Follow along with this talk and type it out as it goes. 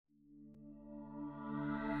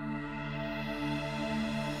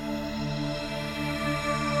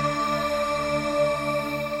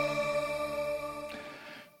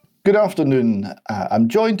Good afternoon. I'm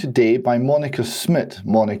joined today by Monica Smit.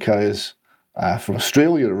 Monica is from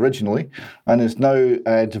Australia originally and is now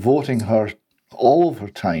devoting all of her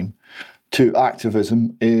time to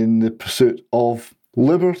activism in the pursuit of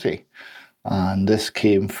liberty. And this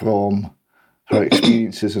came from her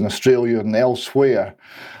experiences in Australia and elsewhere.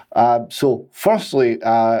 So firstly,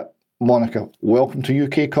 Monica, welcome to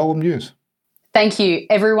UK Column News. Thank you.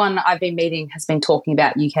 Everyone I've been meeting has been talking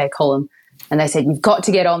about UK Column, and they said, you've got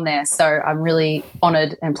to get on there. So I'm really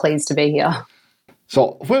honoured and pleased to be here.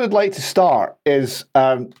 So where I'd like to start is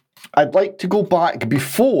I'd like to go back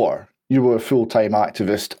before you were a full-time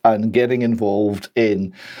activist and getting involved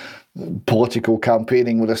in political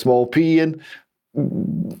campaigning with a small p. And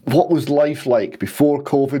what was life like before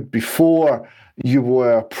COVID, before you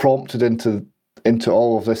were prompted into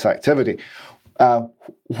all of this activity?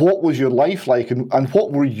 What was your life like, and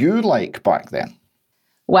what were you like back then?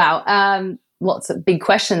 Wow, lots of big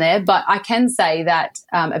question there. But I can say that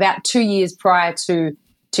about 2 years prior to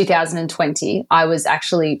 2020, I was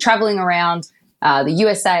actually traveling around the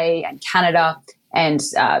USA and Canada and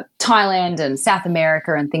Thailand and South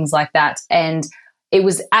America and things like that. And it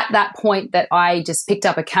was at that point that I just picked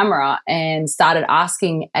up a camera and started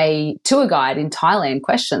asking a tour guide in Thailand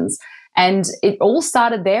questions. And it all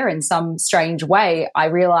started there in some strange way. I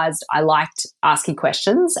realized I liked asking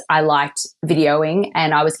questions, I liked videoing,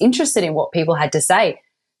 and I was interested in what people had to say.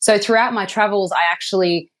 So throughout my travels, I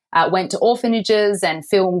actually went to orphanages and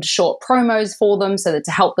filmed short promos for them so that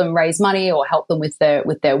to help them raise money or help them with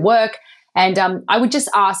their work. And I would just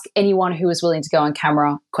ask anyone who was willing to go on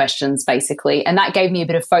camera questions, basically. And that gave me a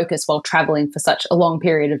bit of focus while traveling for such a long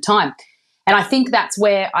period of time. And I think that's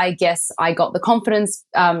where I guess I got the confidence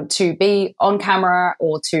to be on camera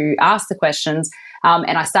or to ask the questions.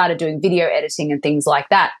 And I started doing video editing and things like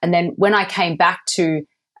that. And then when I came back to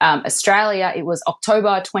Australia, it was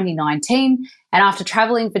October 2019. And after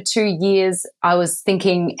traveling for 2 years, I was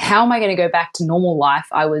thinking, how am I going to go back to normal life?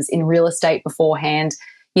 I was in real estate beforehand,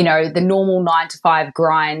 you know, the normal 9-to-5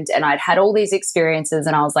 grind. And I'd had all these experiences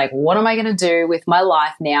and I was like, what am I going to do with my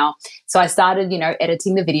life now? So I started,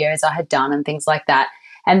 editing the videos I had done and things like that.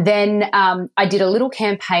 And then I did a little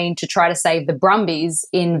campaign to try to save the Brumbies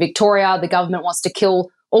in Victoria. The government wants to kill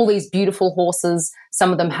all these beautiful horses.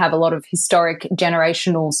 Some of them have a lot of historic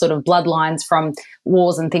generational sort of bloodlines from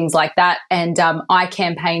wars and things like that. And I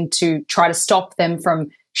campaigned to try to stop them from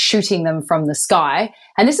shooting them from the sky.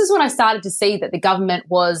 And this is when I started to see that the government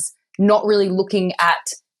was not really looking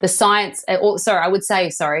at the science, not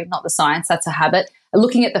the science, that's a habit,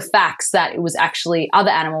 looking at the facts that it was actually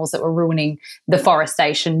other animals that were ruining the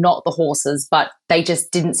forestation, not the horses, but they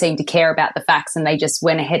just didn't seem to care about the facts and they just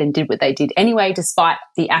went ahead and did what they did anyway, despite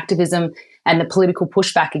the activism and the political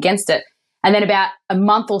pushback against it. And then about a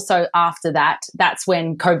month or so after that, that's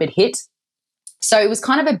when COVID hit. So it was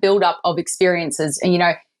kind of a build-up of experiences. And,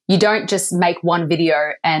 you don't just make one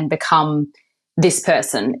video and become this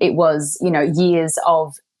person. It was, years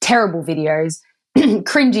of terrible videos,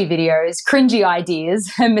 cringy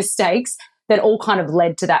ideas and mistakes that all kind of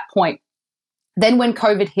led to that point. Then when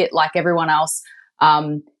COVID hit, like everyone else,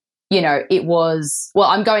 it was, well,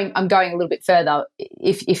 I'm going a little bit further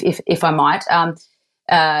if I might.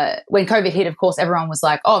 When COVID hit, of course, everyone was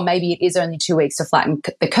like, oh, maybe it is only 2 weeks to flatten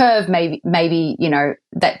the curve. Maybe,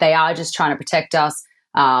 that they are just trying to protect us.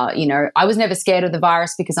 I was never scared of the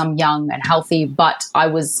virus because I'm young and healthy, but I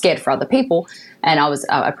was scared for other people and I was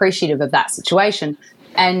appreciative of that situation.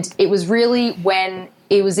 And it was really when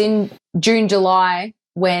it was in June, July,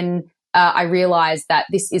 when I realized that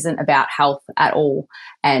this isn't about health at all.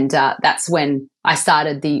 And that's when I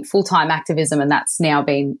started the full-time activism, and that's now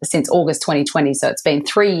been since August 2020. So it's been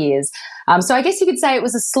 3 years. So I guess you could say it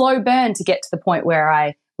was a slow burn to get to the point where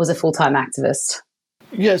I was a full-time activist.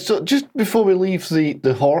 Yeah, so just before we leave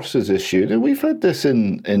the horses issue, and we've had this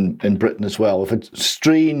in Britain as well. We've had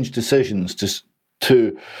strange decisions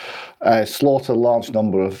to slaughter large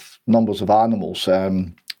numbers of animals.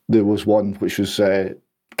 There was one which was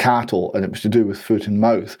cattle, and it was to do with foot and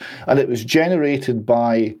mouth, and it was generated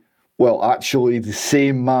by, well, actually the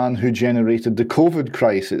same man who generated the COVID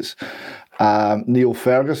crisis, Neil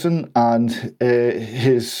Ferguson, and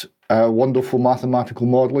his wonderful mathematical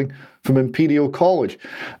modelling from Imperial College.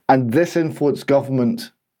 And this influenced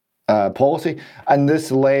government policy, and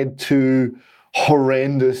this led to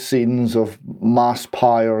horrendous scenes of mass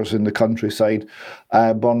pyres in the countryside,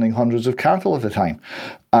 burning hundreds of cattle at a time.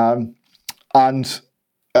 And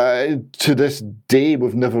to this day,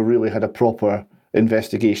 we've never really had a proper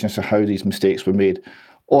investigation as to how these mistakes were made,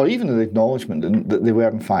 or even an acknowledgement that they were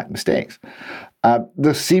in fact mistakes.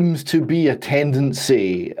 There seems to be a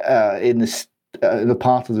tendency in the the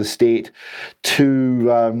part of the state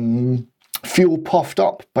to feel puffed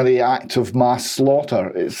up by the act of mass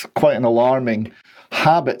slaughter. It's quite an alarming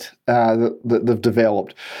habit that they've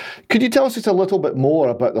developed. Could you tell us just a little bit more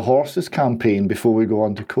about the horses campaign before we go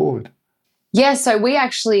on to COVID? Yeah, so we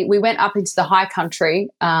went up into the high country,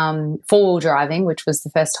 four-wheel driving, which was the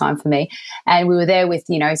first time for me. And we were there with,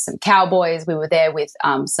 some cowboys. We were there with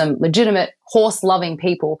some legitimate horse-loving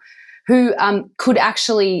people who could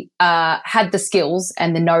actually had the skills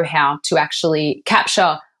and the know-how to actually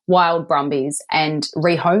capture wild brumbies and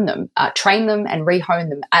rehome them, train them and rehome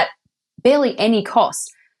them at barely any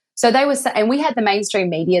cost. So and we had the mainstream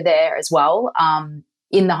media there as well,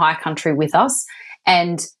 in the high country with us.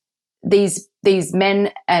 And these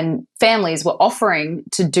men and families were offering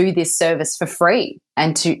to do this service for free.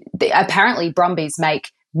 And apparently brumbies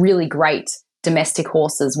make really great domestic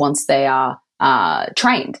horses once they are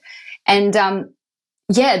trained. And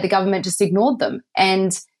the government just ignored them.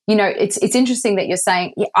 And it's interesting that you're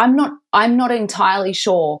saying, I'm not entirely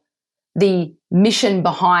sure the mission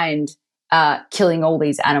behind killing all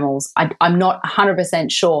these animals. I'm not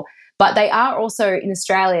 100% sure, but they are also in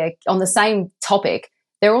Australia on the same topic.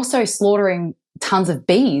 They're also slaughtering tons of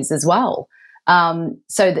bees as well.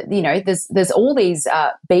 So that there's all these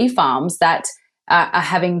bee farms that are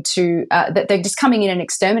having to that they're just coming in and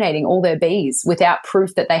exterminating all their bees without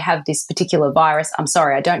proof that they have this particular virus. I'm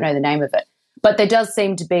sorry, I don't know the name of it, but there does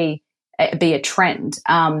seem to be a trend,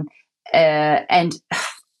 and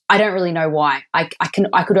I don't really know why. I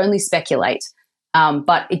could only speculate,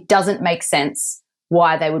 but it doesn't make sense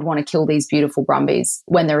why they would want to kill these beautiful brumbies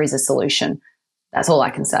when there is a solution. That's all I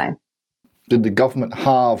can say. Did the government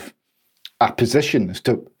have a position as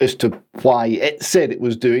to why it said it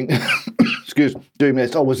was doing doing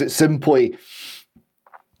this, or was it simply,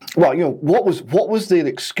 well, what was their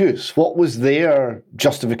excuse? What was their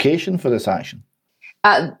justification for this action?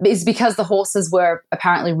 It's because the horses were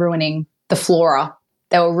apparently ruining the flora.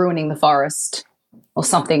 They were ruining the forest, or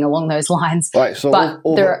something along those lines. Right. So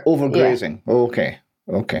overgrazing. Yeah.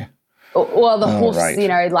 Okay. Well, the horse,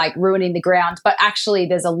 right. Like ruining the ground. But actually,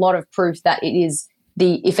 there's a lot of proof that it is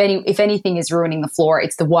if anything is ruining the flora,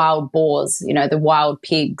 it's the wild boars, the wild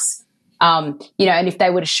pigs. And if they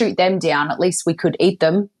were to shoot them down, at least we could eat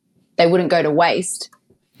them. They wouldn't go to waste.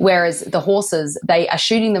 Whereas the horses, they are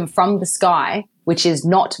shooting them from the sky, which is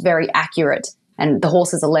not very accurate. And the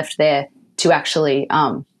horses are left there to actually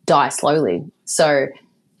die slowly. So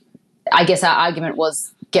I guess our argument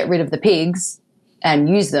was get rid of the pigs and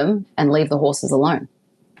use them and leave the horses alone.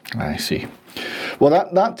 I see. Well,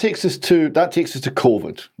 that takes us to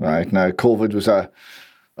COVID. Right now, COVID was a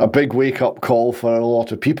big wake-up call for a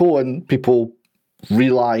lot of people, and people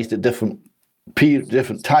realised at different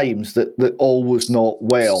times that all was not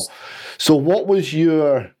well. So, what was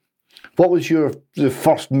the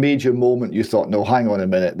first major moment you thought, no, hang on a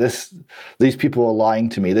minute, these people are lying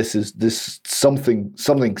to me. This something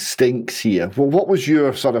stinks here. Well, what was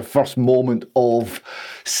your sort of first moment of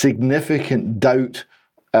significant doubt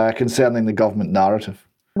concerning the government narrative?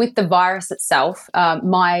 With the virus itself,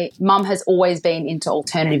 my mum has always been into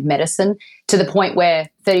alternative medicine, to the point where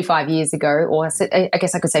 35 years ago, or I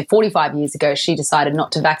guess I could say 45 years ago, she decided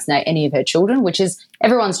not to vaccinate any of her children, which is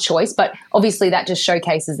everyone's choice. But obviously that just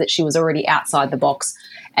showcases that she was already outside the box,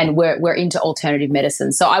 and we're into alternative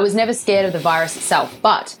medicine. So I was never scared of the virus itself.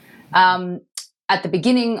 But at the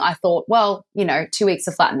beginning, I thought, well, 2 weeks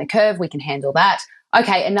to flatten the curve, we can handle that.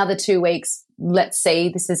 Okay, another 2 weeks, let's see,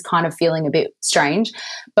 this is kind of feeling a bit strange.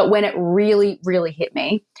 But when it really, really hit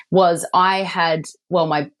me was my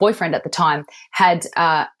boyfriend at the time had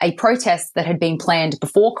a protest that had been planned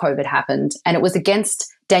before COVID happened, and it was against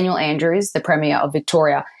Daniel Andrews, the Premier of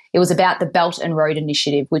Victoria. It was about the Belt and Road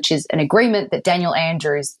Initiative, which is an agreement that Daniel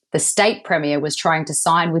Andrews, the state Premier, was trying to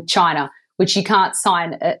sign with China, which you can't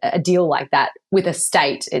sign a deal like that with a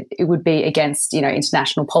state. It would be against,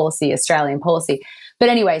 international policy, Australian policy. But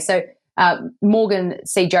anyway, so Morgan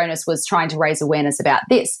C. Jonas was trying to raise awareness about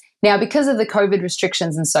this. Now, because of the COVID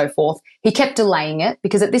restrictions and so forth, he kept delaying it,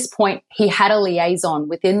 because at this point he had a liaison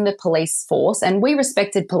within the police force, and we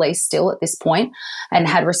respected police still at this point and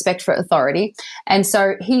had respect for authority. And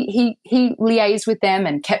so he liaised with them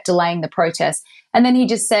and kept delaying the protest. And then he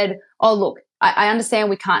just said, oh, look, I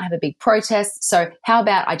understand we can't have a big protest, so how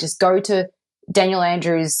about I just go to Daniel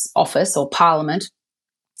Andrews' office or Parliament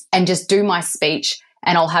and just do my speech,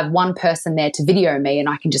 and I'll have one person there to video me and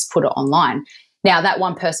I can just put it online. Now, that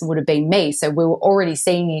one person would have been me, so we were already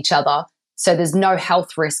seeing each other, so there's no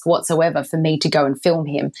health risk whatsoever for me to go and film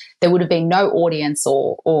him. There would have been no audience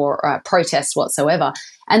or protest whatsoever.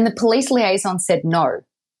 And the police liaison said no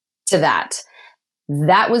to that.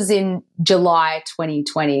 That was in July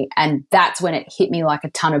 2020. And that's when it hit me like a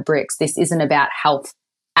ton of bricks. This isn't about health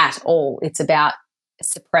at all. It's about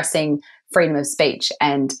suppressing freedom of speech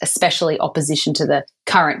and especially opposition to the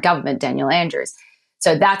current government, Daniel Andrews.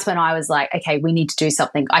 So that's when I was like, okay, we need to do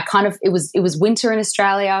something. It was winter in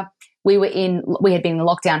Australia. We had been in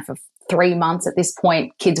lockdown for 3 months at this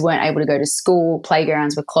point. Kids weren't able to go to school.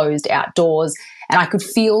 Playgrounds were closed outdoors. And I could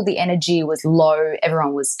feel the energy was low.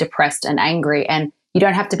 Everyone was depressed and angry. And you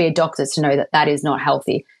don't have to be a doctor to know that that is not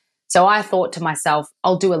healthy. So I thought to myself,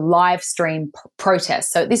 I'll do a live stream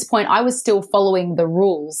protest. So at this point, I was still following the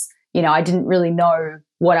rules. I didn't really know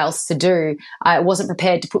what else to do. I wasn't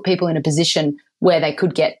prepared to put people in a position where they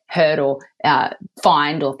could get hurt or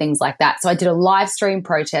fined or things like that. So I did a live stream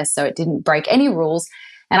protest so it didn't break any rules.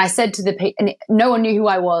 And I said to the people, and no one knew who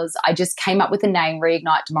I was. I just came up with the name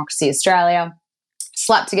Reignite Democracy Australia,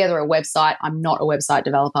 slapped together a website. I'm not a website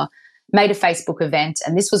developer. Made a Facebook event,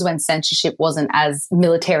 and this was when censorship wasn't as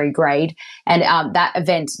military grade. And that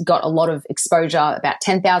event got a lot of exposure. About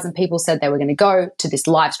 10,000 people said they were going to go to this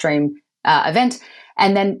live stream event.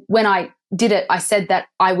 And then when I did it, I said that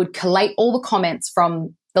I would collate all the comments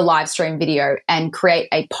from the live stream video and create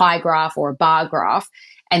a pie graph or a bar graph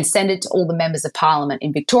and send it to all the members of parliament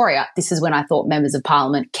in Victoria. This is when I thought members of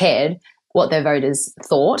parliament cared what their voters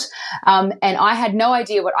thought. And I had no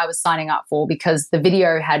idea what I was signing up for because the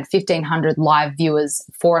video had 1,500 live viewers,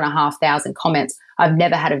 4,500 comments. I've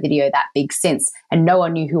never had a video that big since. And no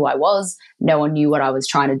one knew who I was. No one knew what I was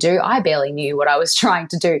trying to do. I barely knew what I was trying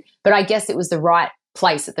to do. But I guess it was the right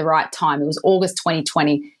place at the right time. It was August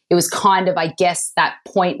 2020. It was kind of, I guess, that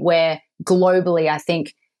point where globally, I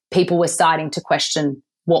think people were starting to question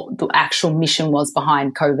what the actual mission was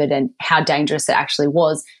behind COVID and how dangerous it actually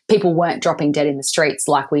was. People weren't dropping dead in the streets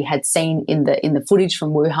like we had seen in the footage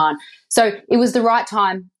from Wuhan. So it was the right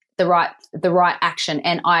time, the right action.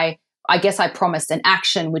 And I guess I promised an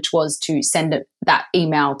action, which was to send that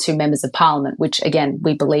email to members of parliament, which again,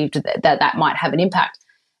 we believed that might have an impact.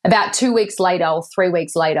 About 2 weeks later or 3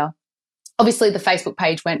 weeks later, obviously the Facebook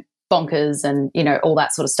page went bonkers and, all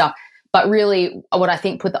that sort of stuff. But really what I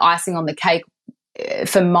think put the icing on the cake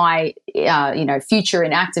for my, future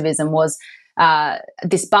in activism was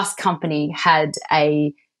this bus company had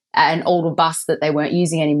an older bus that they weren't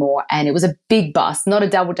using anymore. And it was a big bus, not a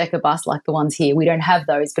double-decker bus like the ones here. We don't have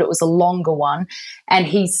those, but it was a longer one. And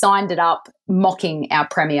he signed it up mocking our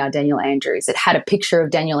Premier, Daniel Andrews. It had a picture of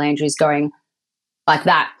Daniel Andrews going like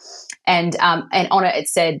that. And on it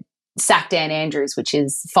said, sack Dan Andrews, which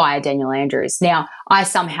is fire Daniel Andrews. Now, I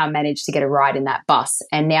somehow managed to get a ride in that bus,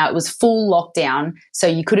 and now it was full lockdown, so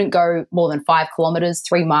you couldn't go more than 5 kilometres,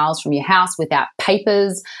 3 miles from your house without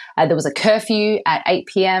papers. There was a curfew at 8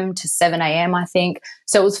 p.m. to 7 a.m., I think.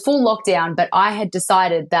 So it was full lockdown, but I had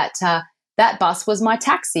decided that that bus was my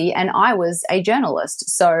taxi and I was a journalist.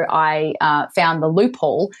 So I found the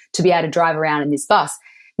loophole to be able to drive around in this bus.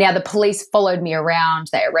 Now, the police followed me around.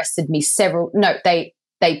 They arrested me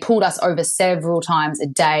They pulled us over several times a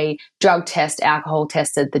day, drug test, alcohol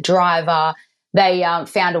tested the driver. They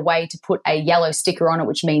found a way to put a yellow sticker on it,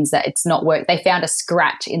 which means that it's not work. They found a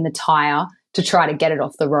scratch in the tyre to try to get it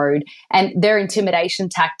off the road. And their intimidation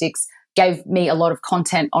tactics gave me a lot of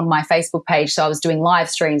content on my Facebook page. So I was doing live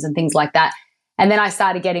streams and things like that. And then I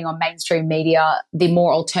started getting on mainstream media, the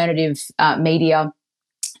more alternative media.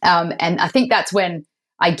 And I think that's when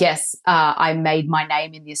I guess I made my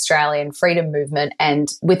name in the Australian freedom movement, and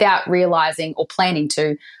without realising or planning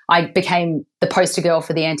to, I became the poster girl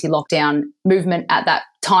for the anti-lockdown movement at that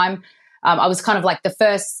time. I was kind of like the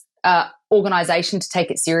first organisation to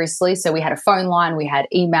take it seriously. So we had a phone line, we had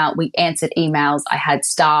email, we answered emails, I had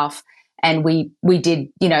staff, and we did,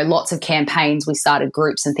 lots of campaigns. We started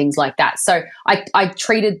groups and things like that. So I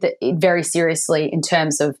treated it very seriously in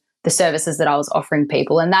terms of the services that I was offering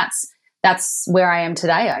people, and that's where I am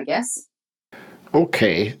today, I guess.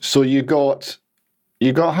 Okay, so you got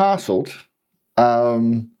hassled.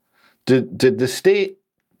 Did the state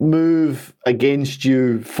move against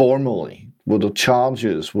you formally? Were there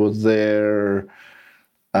charges?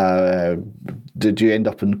 Did you end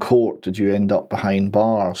up in court? Did you end up behind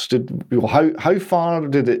bars? How far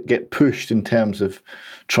did it get pushed in terms of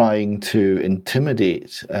trying to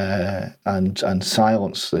intimidate and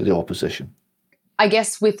silence the opposition? I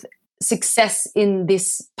guess with success in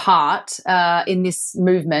this part, in this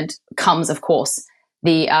movement, comes, of course,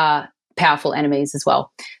 the powerful enemies as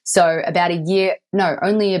well. So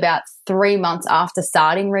only about 3 months after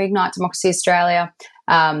starting Reignite Democracy Australia,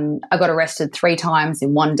 I got arrested 3 times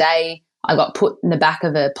in one day. I got put in the back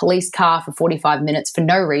of a police car for 45 minutes for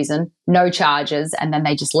no reason, no charges, and then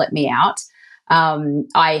they just let me out.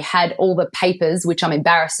 I had all the papers, which I'm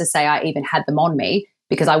embarrassed to say I even had them on me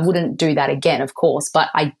because I wouldn't do that again, of course. But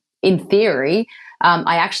in theory,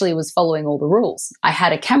 I actually was following all the rules. I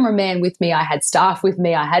had a cameraman with me. I had staff with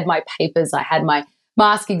me. I had my papers. I had my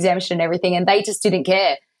mask exemption and everything, and they just didn't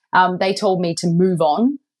care. They told me to move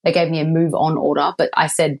on. They gave me a move on order, but I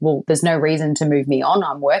said, well, there's no reason to move me on.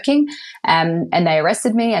 I'm working. And they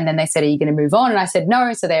arrested me, and then they said, are you going to move on? And I said,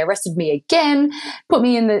 no. So they arrested me again, put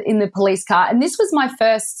me in the police car. And this was my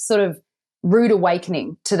first sort of rude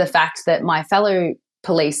awakening to the fact that my fellow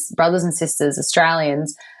police brothers and sisters,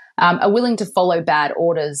 Australians, are willing to follow bad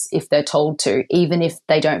orders if they're told to, even if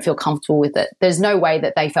they don't feel comfortable with it. There's no way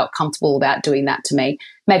that they felt comfortable about doing that to me.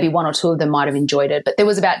 Maybe one or two of them might have enjoyed it, but there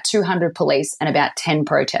was about 200 police and about 10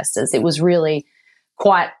 protesters. It was really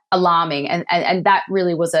quite alarming, and that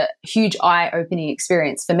really was a huge eye-opening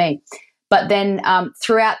experience for me. But then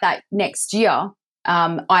throughout that next year,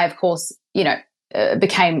 I, of course,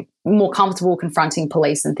 became more comfortable confronting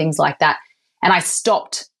police and things like that, and I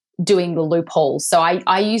stopped doing the loopholes. So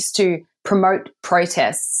I used to promote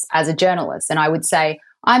protests as a journalist, and I would say,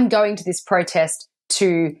 I'm going to this protest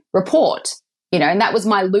to report, and that was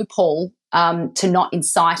my loophole to not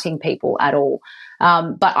inciting people at all.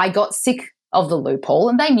 But I got sick of the loophole,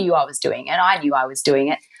 and they knew I was doing it. I knew I was doing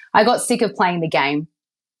it. I got sick of playing the game,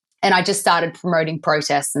 and I just started promoting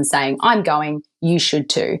protests and saying, I'm going, you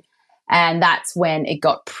should too. And that's when it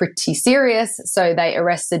got pretty serious. So they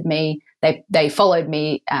arrested me. They followed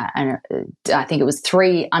me, and I think it was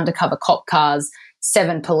 3 undercover cop cars,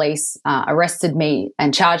 7 police arrested me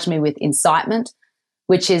and charged me with incitement,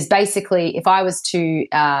 which is basically if I was to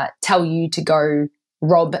tell you to go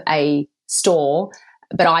rob a store,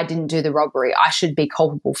 but I didn't do the robbery, I should be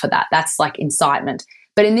culpable for that. That's like incitement.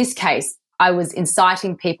 But in this case, I was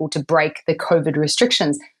inciting people to break the COVID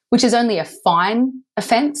restrictions, which is only a fine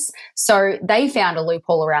offence. So they found a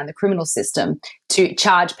loophole around the criminal system to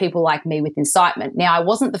charge people like me with incitement. Now, I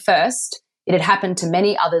wasn't the first. It had happened to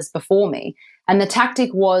many others before me. And the tactic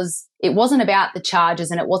was, it wasn't about the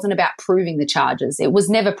charges and it wasn't about proving the charges. It was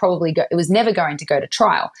never going to go to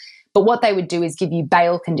trial. But what they would do is give you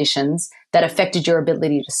bail conditions that affected your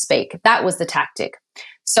ability to speak. That was the tactic.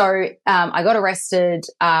 So I got arrested.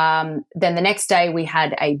 Then the next day we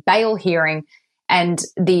had a bail hearing, and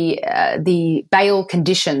the bail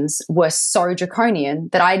conditions were so draconian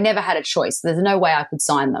that I never had a choice. There's no way I could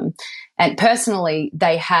sign them. And personally,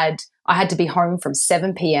 I had to be home from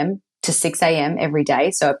 7 p.m. to 6 a.m. every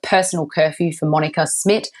day. So a personal curfew for Monica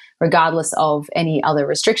Smit, regardless of any other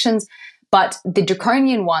restrictions. But the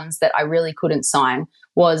draconian ones that I really couldn't sign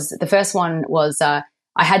was, the first one was I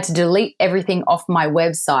had to delete everything off my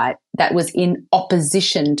website that was in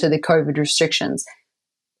opposition to the COVID restrictions.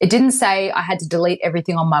 It didn't say I had to delete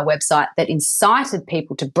everything on my website that incited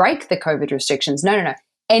people to break the COVID restrictions. No.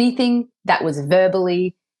 Anything that was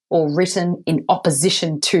verbally or written in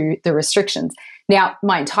opposition to the restrictions. Now,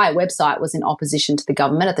 my entire website was in opposition to the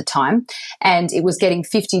government at the time, and it was getting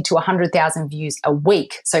 50 to 100,000 views a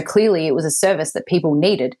week. So clearly it was a service that people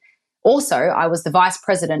needed. Also, I was the vice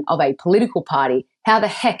president of a political party. How the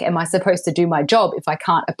heck am I supposed to do my job if I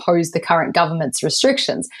can't oppose the current government's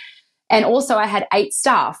restrictions? And also I had 8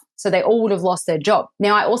 staff, so they all would have lost their job.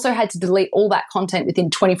 Now, I also had to delete all that content within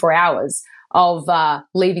 24 hours of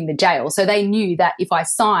leaving the jail. So they knew that if I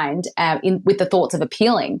signed with the thoughts of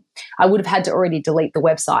appealing, I would have had to already delete the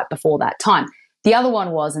website before that time. The other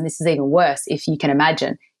one was, and this is even worse if you can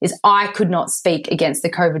imagine, is I could not speak against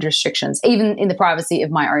the COVID restrictions, even in the privacy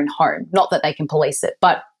of my own home. Not that they can police it,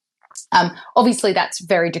 but obviously that's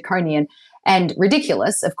very draconian and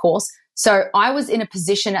ridiculous, of course. So I was in a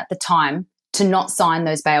position at the time to not sign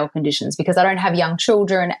those bail conditions because I don't have young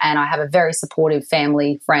children and I have a very supportive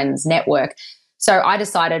family, friends, network. So I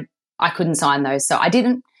decided I couldn't sign those. So I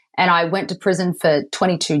didn't, and I went to prison for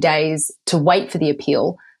 22 days to wait for the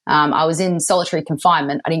appeal. I was in solitary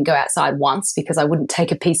confinement. I didn't go outside once because I wouldn't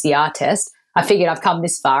take a PCR test. I figured I've come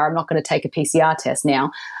this far. I'm not going to take a PCR test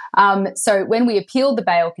now. So when we appealed the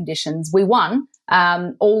bail conditions, we won.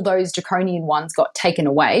 All those draconian ones got taken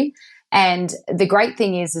away. And the great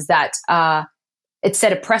thing is that it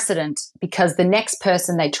set a precedent because the next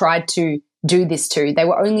person they tried to do this to, they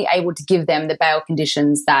were only able to give them the bail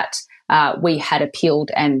conditions that we had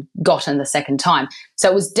appealed and gotten the second time. So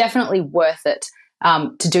it was definitely worth it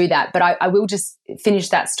to do that. But I will just finish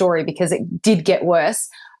that story because it did get worse,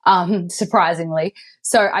 surprisingly.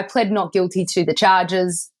 So I pled not guilty to the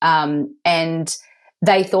charges, and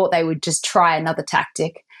they thought they would just try another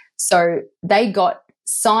tactic. So they got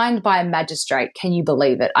signed by a magistrate. Can you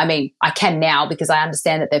believe it? I mean, I can now because I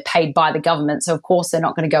understand that they're paid by the government. So, of course, they're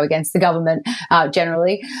not going to go against the government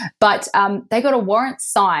generally. But they got a warrant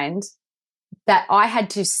signed that I had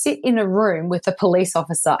to sit in a room with a police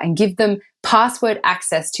officer and give them password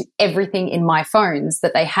access to everything in my phones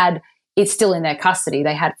that they had. It's still in their custody.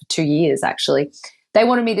 They had for 2 years, actually. They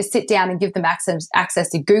wanted me to sit down and give them access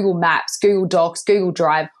to Google Maps, Google Docs, Google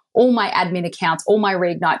Drive, all my admin accounts, all my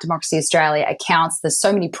Reignite Democracy Australia accounts. There's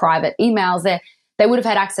so many private emails there. They would have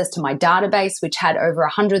had access to my database, which had over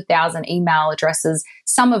 100,000 email addresses,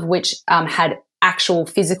 some of which had actual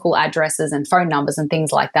physical addresses and phone numbers and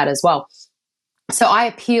things like that as well. So I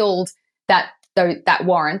appealed that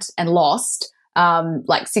warrant and lost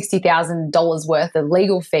like $60,000 worth of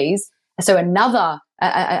legal fees. So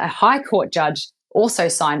a high court judge also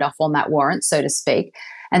signed off on that warrant, so to speak.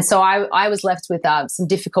 And so I was left with some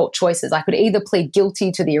difficult choices. I could either plead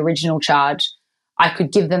guilty to the original charge, I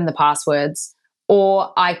could give them the passwords,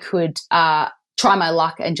 or I could try my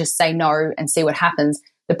luck and just say no and see what happens.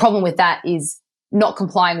 The problem with that is not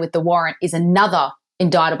complying with the warrant is another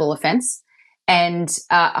indictable offence and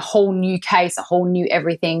a whole new case, a whole new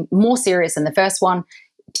everything, more serious than the first one,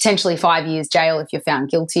 potentially 5 years jail if you're found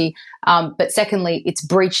guilty. But secondly, it's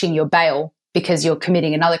breaching your bail because you're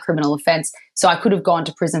committing another criminal offence. So I could have gone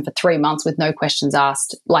to prison for 3 months with no questions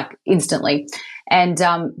asked, like instantly. And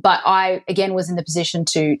but I again was in the position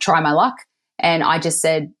to try my luck, and I just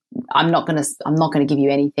said, I'm not going to give you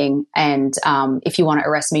anything. And if you want to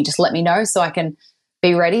arrest me, just let me know so I can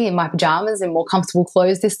be ready in my pajamas and more comfortable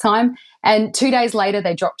clothes this time. And 2 days later,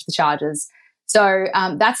 they dropped the charges. So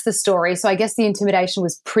that's the story. So I guess the intimidation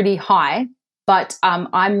was pretty high. But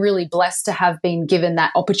I'm really blessed to have been given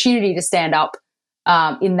that opportunity to stand up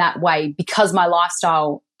in that way because my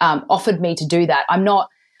lifestyle offered me to do that. I'm not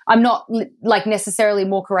like necessarily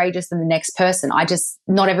more courageous than the next person.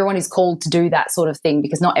 Not everyone is called to do that sort of thing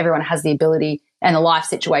because not everyone has the ability and the life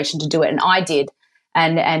situation to do it. And I did,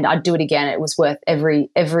 and I'd do it again. It was worth every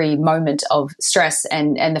moment of stress.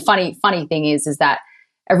 And the funny thing is that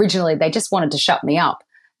originally they just wanted to shut me up.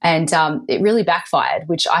 And it really backfired,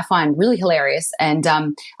 which I find really hilarious. And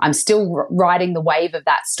I'm still riding the wave of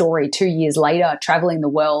that story 2 years later, traveling the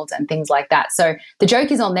world and things like that. So the joke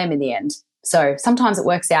is on them in the end. So sometimes it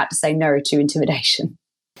works out to say no to intimidation.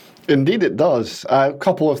 Indeed it does. A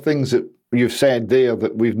couple of things that you've said there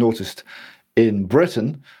that we've noticed in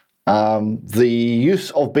Britain. The use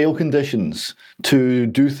of bail conditions to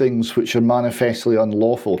do things which are manifestly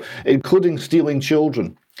unlawful, including stealing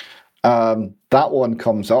children. That one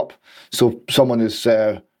comes up. So someone is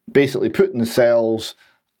basically put in the cells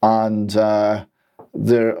and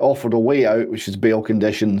they're offered a way out, which is bail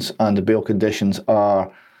conditions, and the bail conditions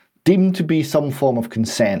are deemed to be some form of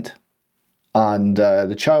consent, and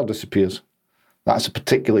the child disappears. That's a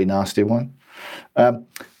particularly nasty one.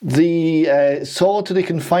 The solitary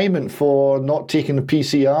confinement for not taking the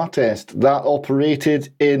PCR test, that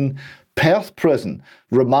operated in Perth prison.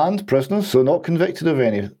 Remand prisoners, so not convicted of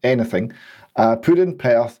anything, put in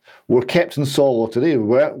Perth, were kept in solitary,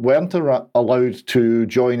 weren't allowed to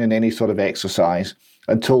join in any sort of exercise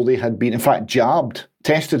until they had been, in fact,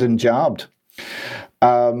 tested and jabbed.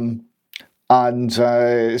 So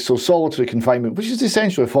solitary confinement, which is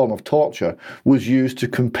essentially a form of torture, was used to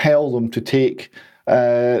compel them to take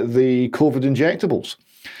the COVID injectables.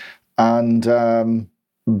 And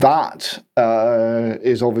that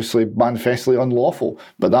is obviously manifestly unlawful,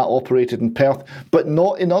 but that operated in Perth, but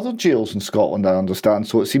not in other jails in Scotland, I understand.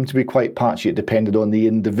 So it seemed to be quite patchy. It depended on the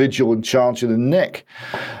individual in charge of the nick.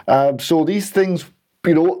 So these things,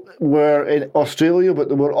 were in Australia, but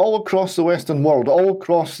they were all across the Western world, all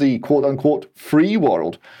across the quote-unquote free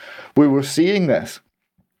world. We were seeing this.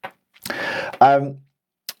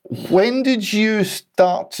 When did you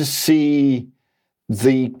start to see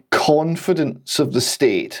the confidence of the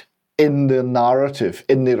state in their narrative,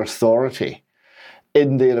 in their authority,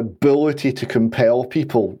 in their ability to compel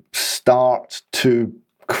people start to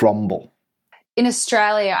crumble? In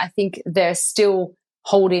Australia, I think they're still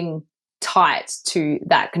holding tight to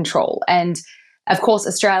that control. And of course,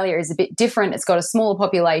 Australia is a bit different. It's got a smaller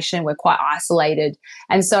population. We're quite isolated.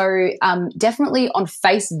 And so definitely on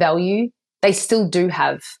face value, they still do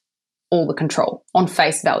have all the control on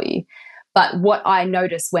face value. But what I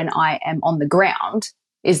notice when I am on the ground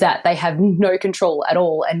is that they have no control at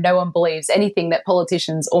all, and no one believes anything that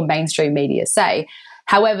politicians or mainstream media say.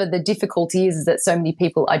 However, the difficulty is that so many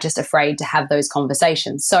people are just afraid to have those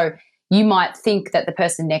conversations. So you might think that the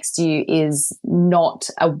person next to you is not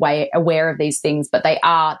aware of these things, but they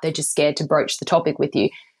are. They're just scared to broach the topic with you.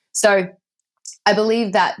 So I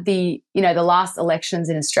believe that the last elections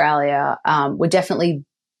in Australia were definitely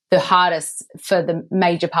the hardest for the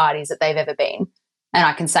major parties that they've ever been. And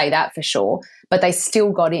I can say that for sure, but they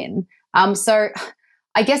still got in. So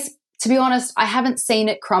I guess, to be honest, I haven't seen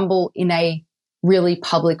it crumble in a really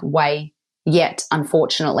public way yet,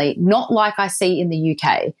 unfortunately. Not like I see in the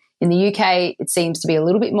UK. In the UK, it seems to be a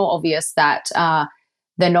little bit more obvious that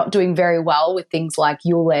they're not doing very well with things like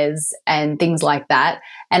ULEZ and things like that.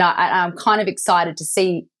 And I'm kind of excited to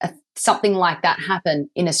see something like that happen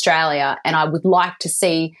in Australia. And I would like to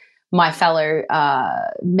see my fellow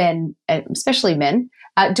men, especially men,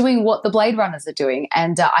 doing what the Blade Runners are doing.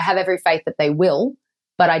 And I have every faith that they will,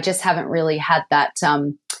 but I just haven't really had that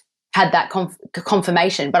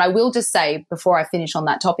confirmation. But I will just say, before I finish on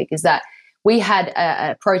that topic, is that we had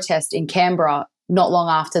a protest in Canberra not long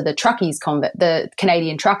after the truckies, the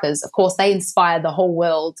Canadian truckers. Of course, they inspired the whole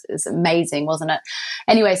world. It's amazing, wasn't it?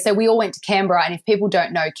 Anyway, so we all went to Canberra, and if people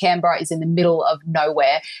don't know, Canberra is in the middle of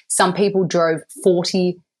nowhere. Some people drove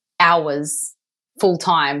 40 hours full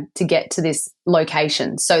time to get to this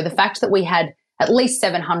location. So the fact that we had at least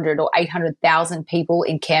 700 or 800,000 people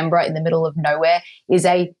in Canberra in the middle of nowhere is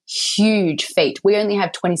a huge feat. We only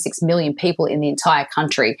have 26 million people in the entire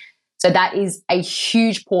country. So that is a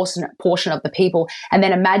huge portion of the people. And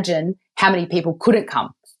then imagine how many people couldn't come.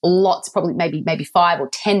 Lots, probably maybe 5 or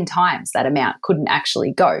 10 times that amount couldn't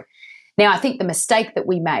actually go. Now, I think the mistake that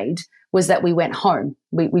we made was that we went home.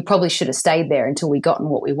 We probably should have stayed there until we gotten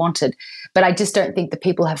what we wanted. But I just don't think the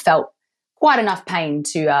people have felt quite enough pain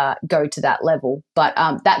to go to that level. But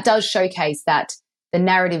that does showcase that the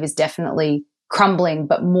narrative is definitely crumbling,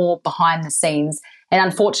 but more behind the scenes. And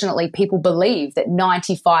unfortunately, people believe that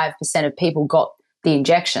 95% of people got the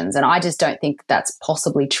injections. And I just don't think that's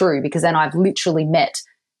possibly true, because then I've literally met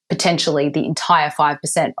potentially the entire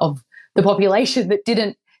 5% of the population that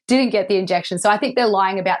didn't get the injection. So I think they're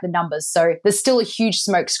lying about the numbers. So there's still a huge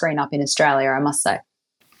smokescreen up in Australia, I must say.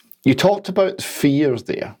 You talked about fears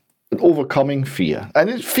there, overcoming fear.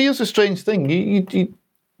 And fear's a strange thing. You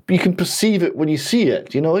can perceive it when you see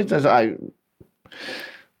it. You know,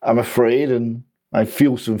 I'm afraid and I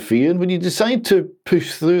feel some fear. And when you decide to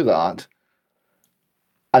push through that,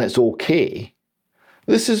 and it's okay,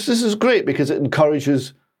 this is great, because it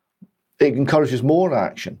encourages more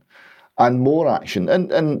action and more action.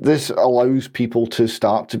 And this allows people to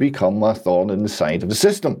start to become a thorn in the side of the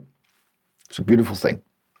system. It's a beautiful thing.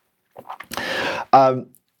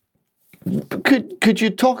 Could you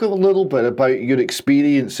talk a little bit about your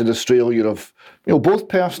experience in Australia of, both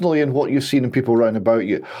personally and what you've seen in people around about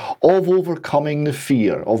you, of overcoming the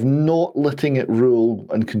fear, of not letting it rule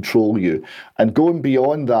and control you, and going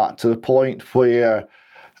beyond that to the point where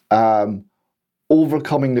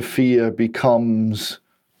overcoming the fear becomes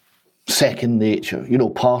second nature,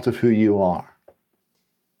 part of who you are?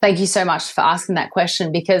 Thank you so much for asking that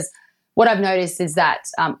question, because what I've noticed is that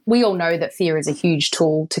we all know that fear is a huge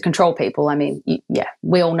tool to control people. I mean,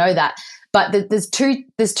 we all know that. But there's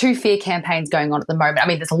two fear campaigns going on at the moment. I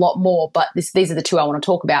mean, there's a lot more, but these are the two I want to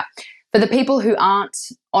talk about. For the people who aren't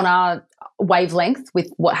on our wavelength with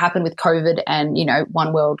what happened with COVID and,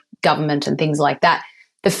 one world government and things like that,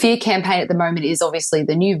 the fear campaign at the moment is obviously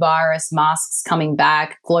the new virus, masks coming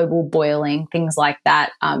back, global boiling, things like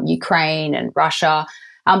that, Ukraine and Russia.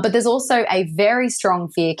 But there's also a very strong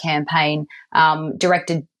fear campaign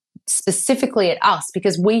directed specifically at us,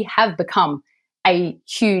 because we have become a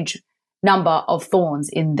huge number of thorns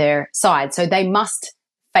in their side. So they must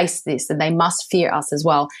face this and they must fear us as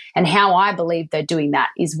well. And how I believe they're doing that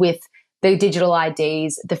is with the digital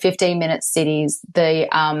IDs, the 15-minute cities, the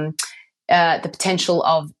potential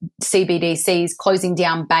of CBDCs, closing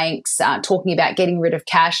down banks, talking about getting rid of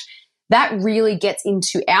cash. That really gets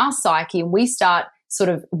into our psyche, and we start sort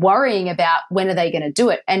of worrying about when are they going to do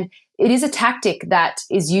it. And it is a tactic that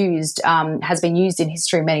is used, has been used in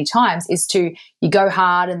history many times, is you go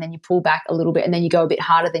hard and then you pull back a little bit, and then you go a bit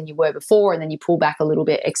harder than you were before, and then you pull back a little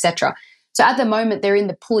bit, etc. So at the moment, they're in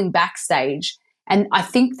the pulling back stage. And I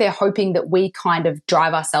think they're hoping that we kind of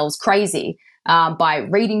drive ourselves crazy by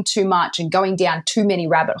reading too much and going down too many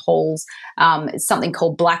rabbit holes. It's something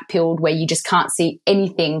called black pilled, where you just can't see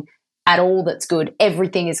anything at all that's good.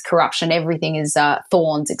 Everything is corruption, everything is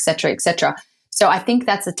thorns, etc., etc. So I think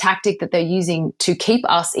that's a tactic that they're using to keep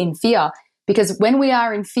us in fear, because when we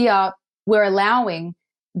are in fear, we're allowing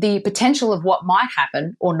the potential of what might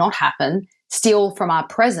happen or not happen steal from our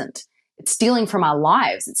present. It's stealing from our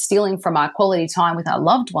lives. It's stealing from our quality time with our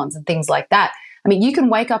loved ones and things like that. I mean, you can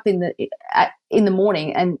wake up in the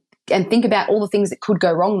morning and think about all the things that could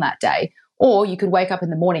go wrong that day, or you could wake up in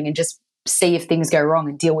the morning and just see if things go wrong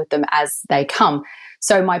and deal with them as they come.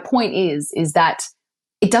 So my point is that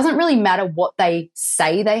it doesn't really matter what they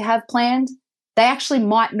say they have planned. They actually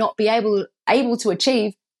might not be able to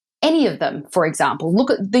achieve any of them. For example,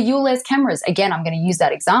 look at the ULEZ cameras. Again, I'm going to use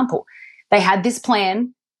that example. They had this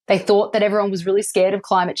plan. They thought that everyone was really scared of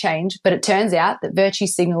climate change, but it turns out that virtue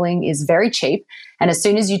signaling is very cheap. And as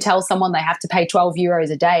soon as you tell someone they have to pay 12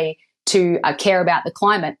 euros a day to care about the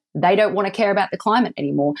climate, they don't want to care about the climate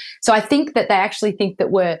anymore. So I think that they actually think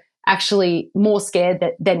that we're actually more scared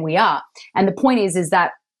than we are. And the point is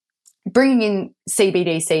that bringing in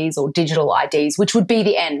CBDCs or digital IDs, which would be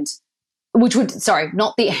the end,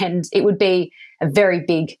 not the end, it would be a very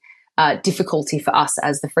big difficulty for us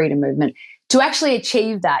as the freedom movement. To actually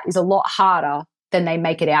achieve that is a lot harder than they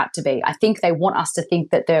make it out to be. I think they want us to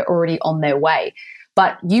think that they're already on their way.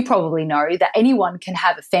 But you probably know that anyone can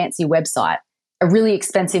have a fancy website, a really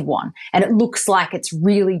expensive one, and it looks like it's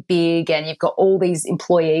really big and you've got all these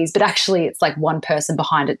employees, but actually it's like one person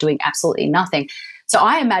behind it doing absolutely nothing. So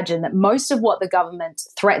I imagine that most of what the government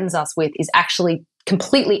threatens us with is actually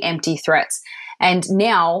completely empty threats. And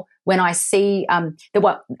now when I see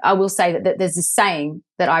what I will say that there's this saying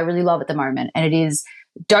that I really love at the moment, and it is,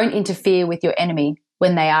 don't interfere with your enemy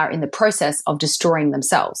when they are in the process of destroying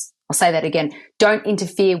themselves. I'll say that again. Don't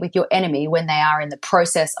interfere with your enemy when they are in the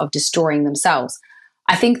process of destroying themselves.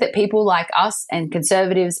 I think that people like us and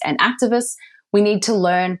conservatives and activists, we need to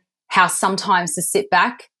learn how sometimes to sit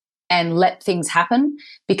back and let things happen,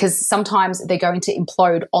 because sometimes they're going to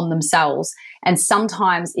implode on themselves. And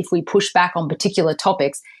sometimes if we push back on particular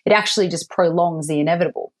topics, it actually just prolongs the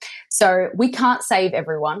inevitable. So we can't save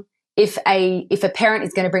everyone. If a parent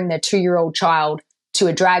is going to bring their 2-year-old child to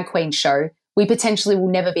a drag queen show, we potentially will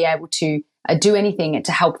never be able to do anything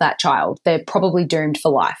to help that child. They're probably doomed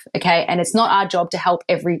for life, okay? And it's not our job to help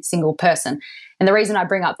every single person. And the reason I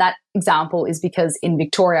bring up that example is because in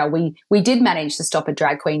Victoria, we did manage to stop a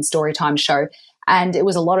drag queen storytime show, and it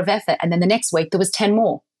was a lot of effort. And then the next week, there was 10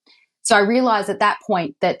 more. So I realized at that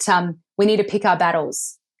point that we need to pick our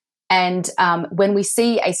battles. And when we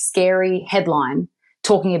see a scary headline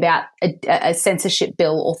talking about a censorship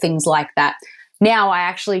bill or things like that, now I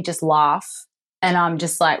actually just laugh and I'm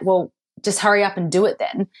just like, well, just hurry up and do it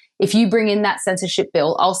then. If you bring in that censorship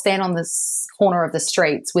bill, I'll stand on this corner of the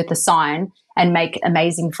streets with a sign and make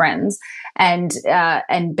amazing friends and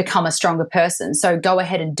become a stronger person. So go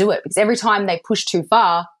ahead and do it, because every time they push too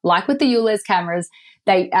far, like with the ULEZ cameras,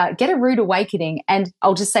 they get a rude awakening. And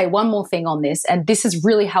I'll just say one more thing on this, and this has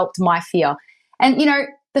really helped my fear. And, you know,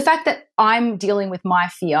 the fact that I'm dealing with my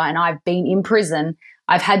fear and I've been in prison,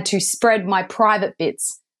 I've had to spread my private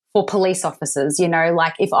bits for police officers. You know,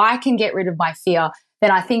 like if I can get rid of my fear,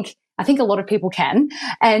 then I think a lot of people can.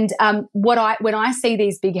 And when I see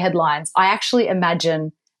these big headlines, I actually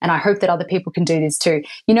imagine, and I hope that other people can do this too.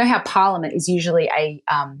 You know how Parliament is usually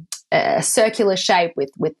a circular shape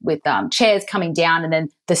with chairs coming down, and then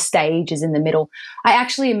the stage is in the middle. I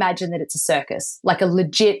actually imagine that it's a circus, like a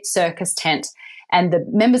legit circus tent, and the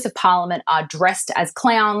members of Parliament are dressed as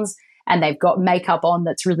clowns. And they've got makeup on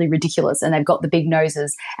that's really ridiculous, and they've got the big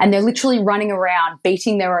noses, and they're literally running around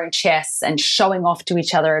beating their own chests and showing off to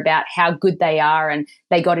each other about how good they are, and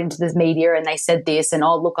they got into the media and they said this, and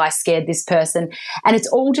oh, look, I scared this person. And it's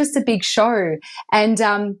all just a big show.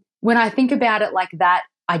 And when I think about it like that,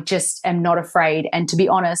 I just am not afraid. And to be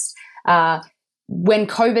honest, when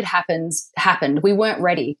COVID happened, we weren't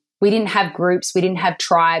ready. We didn't have groups, we didn't have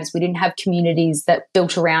tribes, we didn't have communities that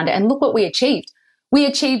built around it. And look what we achieved. We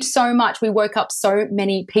achieved so much. We woke up so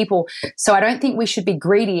many people. So I don't think we should be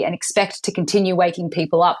greedy and expect to continue waking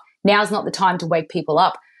people up. Now's not the time to wake people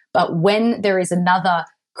up. But when there is another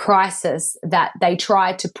crisis that they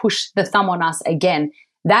try to push the thumb on us again,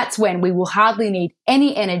 that's when we will hardly need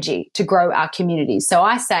any energy to grow our communities. So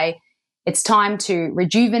I say it's time to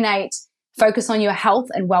rejuvenate, focus on your health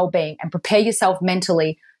and well-being, and prepare yourself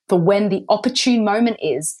mentally for when the opportune moment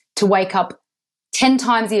is to wake up 10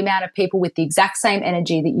 times the amount of people with the exact same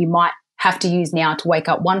energy that you might have to use now to wake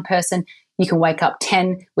up one person. You can wake up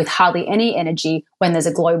 10 with hardly any energy when there's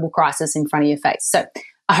a global crisis in front of your face. So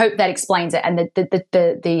I hope that explains it. And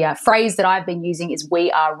the phrase that I've been using is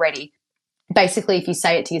 "we are ready." Basically, if you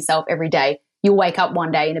say it to yourself every day, you'll wake up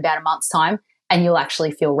one day in about a month's time and you'll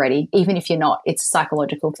actually feel ready. Even if you're not, it's a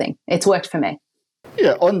psychological thing. It's worked for me.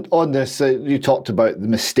 Yeah, on this, you talked about the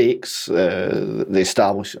mistakes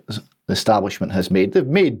the establishment has made. They've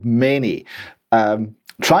made many.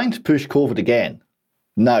 Trying to push COVID again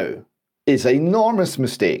now is an enormous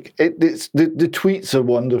mistake. The tweets are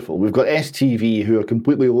wonderful. We've got STV, who are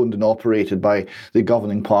completely owned and operated by the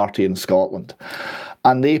governing party in Scotland,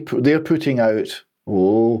 and they're putting out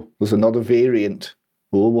oh, there's another variant.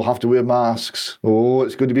 Oh, we'll have to wear masks. Oh,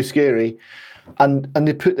 it's going to be scary. And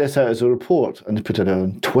they put this out as a report, and they put it out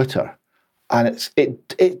on Twitter. And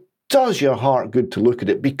it does your heart good to look at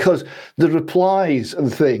it, because the replies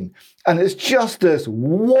and thing, and it's just this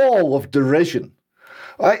wall of derision.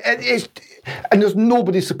 And there's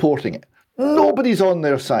nobody supporting it. Nobody's on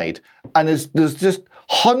their side. And there's just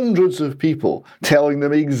hundreds of people telling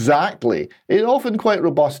them exactly, in often quite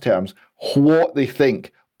robust terms, what they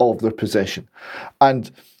think of their position.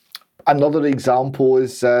 And another example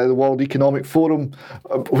is the World Economic Forum,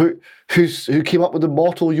 who came up with the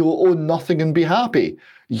motto, "You'll own nothing and be happy."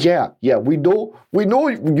 Yeah, we know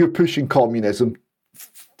you're pushing communism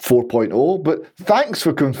 4.0, but thanks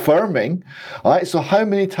for confirming. All right, so how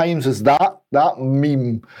many times has that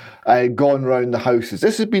meme gone round the houses?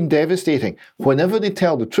 This has been devastating. Whenever they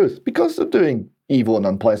tell the truth, because they're doing evil and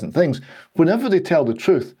unpleasant things, whenever they tell the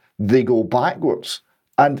truth, they go backwards.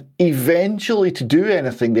 And eventually, to do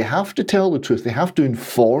anything, they have to tell the truth. They have to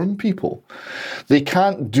inform people. They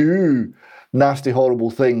can't do nasty,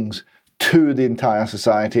 horrible things to the entire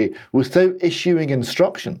society without issuing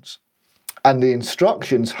instructions. And the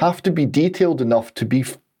instructions have to be detailed enough to be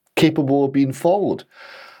capable of being followed.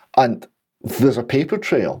 And there's a paper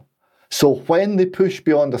trail. So when they push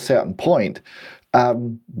beyond a certain point,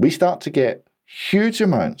 we start to get huge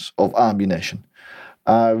amounts of ammunition.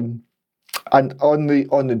 And on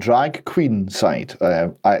the drag queen side,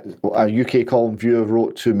 a UK column viewer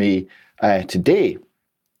wrote to me today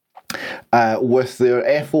with their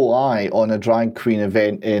FOI on a drag queen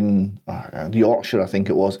event in Yorkshire, I think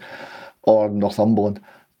it was, or Northumberland,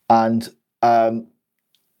 and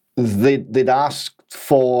they'd asked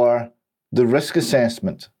for the risk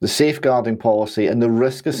assessment, the safeguarding policy, and the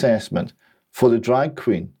risk assessment for the drag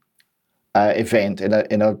queen event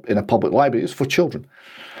in a public library. It's for children.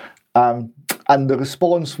 And the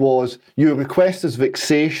response was, "Your request is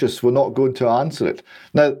vexatious. We're not going to answer it."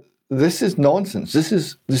 Now, this is nonsense. This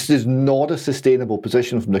is not a sustainable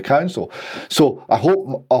position from the council. So I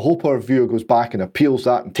hope our viewer goes back and appeals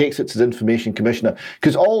that and takes it to the Information Commissioner,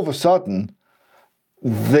 because all of a sudden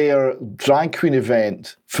their drag queen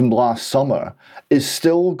event from last summer is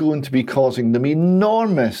still going to be causing them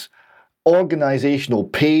enormous organisational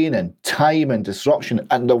pain and time and disruption,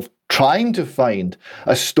 and they're trying to find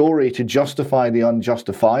a story to justify the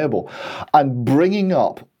unjustifiable and bringing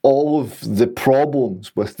up all of the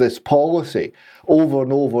problems with this policy over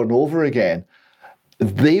and over and over again.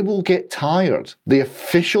 They will get tired. The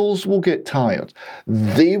officials will get tired.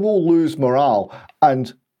 They will lose morale.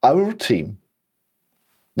 And our team,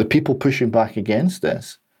 the people pushing back against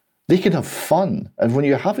this, they can have fun. And when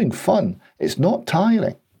you're having fun, it's not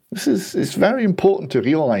tiring. It's very important to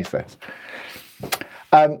realise this.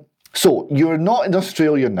 So you're not in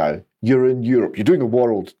Australia now. You're in Europe. You're doing a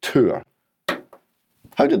world tour.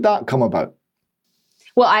 How did that come about?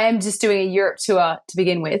 Well, I am just doing a Europe tour to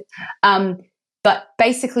begin with. But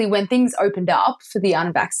basically, when things opened up for the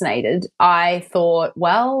unvaccinated, I thought,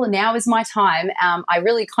 well, now is my time. I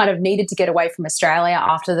really kind of needed to get away from Australia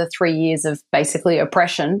after the 3 years of basically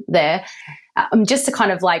oppression there. Just to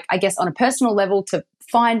kind of like, I guess on a personal level, to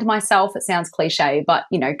find myself. It sounds cliche, but,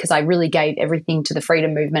 you know, because I really gave everything to the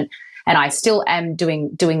freedom movement. And I still am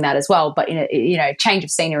doing that as well. But change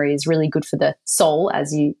of scenery is really good for the soul,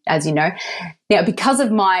 as you know. Now, because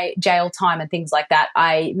of my jail time and things like that,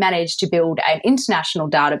 I managed to build an international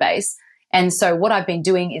database. And so what I've been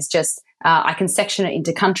doing is just I can section it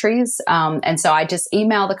into countries. And so I just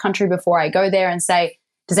email the country before I go there and say,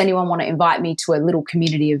 does anyone want to invite me to a little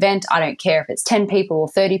community event? I don't care if it's 10 people or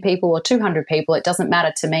 30 people or 200 people. It doesn't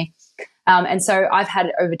matter to me. And so I've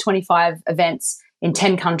had over 25 events in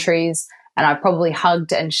 10 countries, and I've probably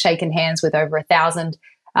hugged and shaken hands with over 1,000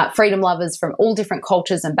 freedom lovers from all different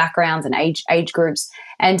cultures and backgrounds and age groups.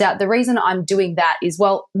 And the reason I'm doing that is,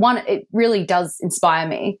 well, one, it really does inspire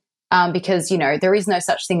me because, you know, there is no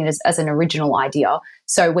such thing as an original idea.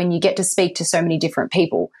 So when you get to speak to so many different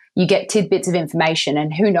people, you get tidbits of information,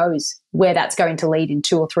 and who knows where that's going to lead in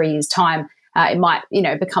 2 or 3 years' time. It might,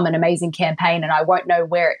 become an amazing campaign, and I won't know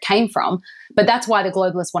where it came from. But that's why the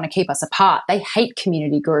globalists want to keep us apart. They hate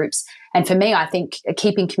community groups. And for me, I think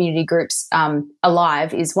keeping community groups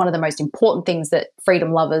alive is one of the most important things that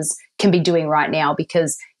freedom lovers can be doing right now,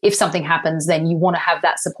 because if something happens, then you want to have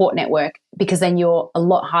that support network, because then you're a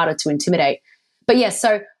lot harder to intimidate. But yes,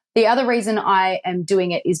 so the other reason I am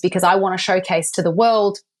doing it is because I want to showcase to the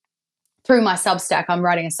world through my Substack. I'm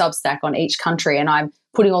writing a Substack on each country, and I'm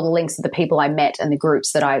putting all the links to the people I met and the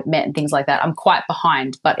groups that I met and things like that. I'm quite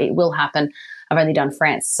behind, but it will happen. I've only done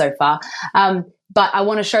France so far. But I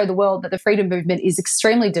want to show the world that the freedom movement is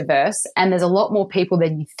extremely diverse and there's a lot more people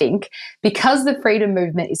than you think, because the freedom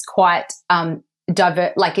movement is quite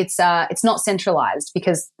diverse. Like it's not centralized,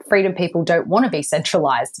 because freedom people don't want to be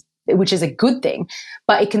centralized, which is a good thing.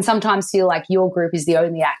 But it can sometimes feel like your group is the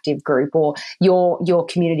only active group, or your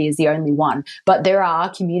community is the only one. But there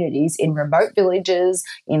are communities in remote villages,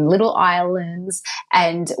 in little islands.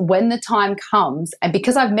 And when the time comes, and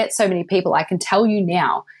because I've met so many people, I can tell you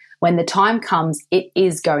now, when the time comes, it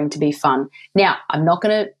is going to be fun. Now, I'm not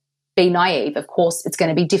going to be naive. Of course, it's going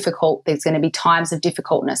to be difficult. There's going to be times of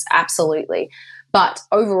difficultness, absolutely. But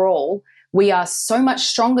overall, we are so much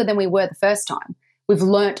stronger than we were the first time. We've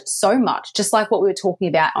learnt so much, just like what we were talking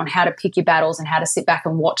about on how to pick your battles and how to sit back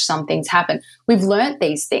and watch some things happen. We've learnt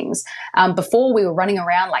these things. Before, we were running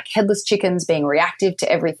around like headless chickens, being reactive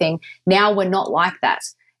to everything. Now we're not like that.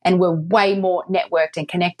 And we're way more networked and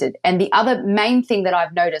connected. And the other main thing that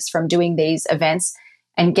I've noticed from doing these events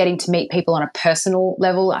and getting to meet people on a personal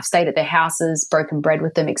level, I've stayed at their houses, broken bread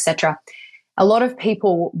with them, etc. A lot of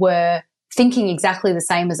people were thinking exactly the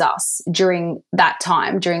same as us during that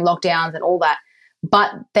time, during lockdowns and all that, but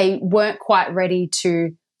they weren't quite ready to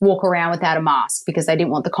walk around without a mask because they didn't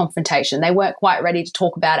want the confrontation. They weren't quite ready to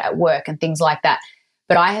talk about it at work and things like that.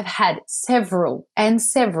 But I have had several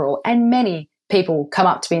and many people come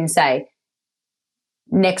up to me and say,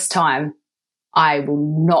 next time I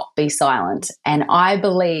will not be silent. And I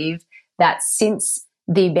believe that since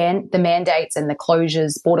the mandates and the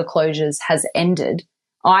closures, border closures has ended,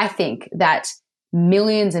 I think that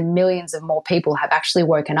millions and millions of more people have actually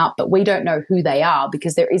woken up, but we don't know who they are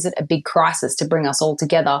because there isn't a big crisis to bring us all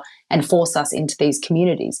together and force us into these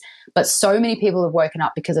communities. But so many people have woken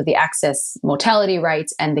up because of the excess mortality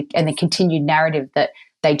rates and the continued narrative that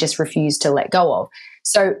they just refuse to let go of.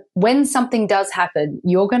 So when something does happen,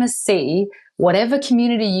 you're going to see whatever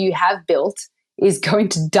community you have built is going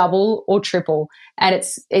to double or triple. And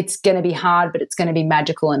it's going to be hard, but it's going to be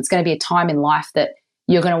magical. And it's going to be a time in life that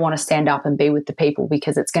you're going to want to stand up and be with the people,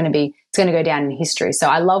 because it's going to go down in history. So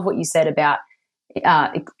I love what you said about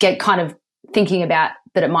get kind of thinking about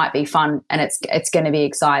that it might be fun and it's going to be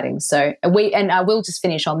exciting. So I will just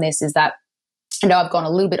finish on this, is that I know I've gone a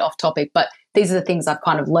little bit off topic, but these are the things I've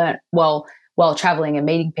kind of learnt while traveling and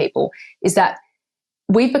meeting people, is that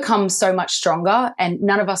we've become so much stronger and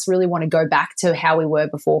none of us really want to go back to how we were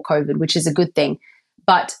before COVID, which is a good thing.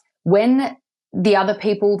 But when the other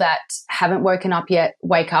people that haven't woken up yet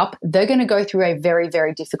wake up, they're going to go through a very,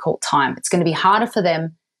 very difficult time. It's going to be harder for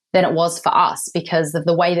them than it was for us because of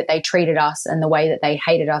the way that they treated us and the way that they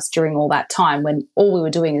hated us during all that time, when all we were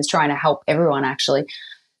doing is trying to help everyone, actually.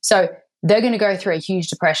 So they're going to go through a huge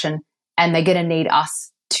depression and they're going to need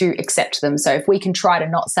us to accept them. So if we can try to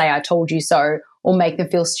not say I told you so, or make them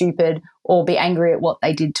feel stupid, or be angry at what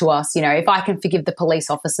they did to us, if I can forgive the police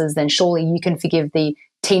officers, then surely you can forgive the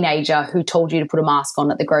teenager who told you to put a mask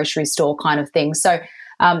on at the grocery store, kind of thing. So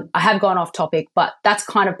I have gone off topic, but that's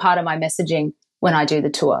kind of part of my messaging when I do the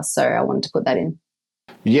tour. So I wanted to put that in.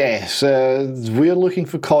 Yes, we're looking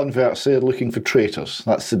for converts, they're looking for traitors.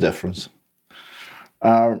 That's the difference.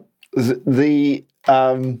 What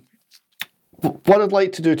I'd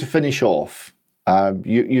like to do to finish off,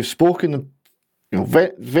 you've spoken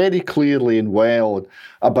very, very clearly and well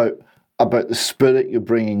about the spirit you're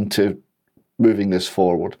bringing to moving this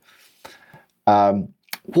forward.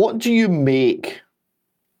 What do you make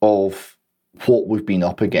of what we've been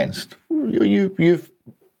up against? You've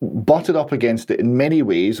butted up against it in many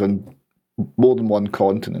ways on more than one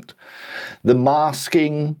continent. The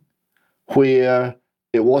masking, where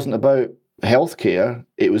it wasn't about healthcare,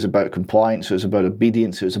 it was about compliance, it was about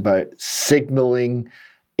obedience, it was about signalling,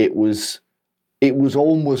 it was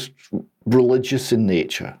almost religious in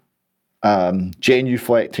nature.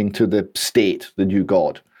 Genuflecting to the state, the new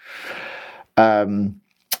God.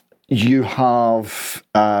 You have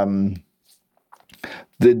the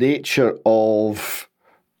nature of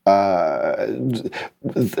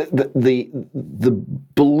the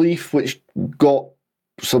belief, which got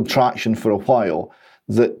some traction for a while,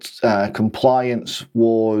 that compliance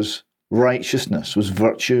was righteousness, was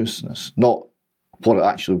virtuousness, not what it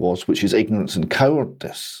actually was, which is ignorance and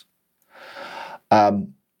cowardice.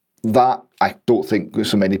 That, I don't think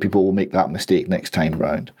so many people will make that mistake next time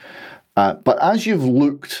round. But as you've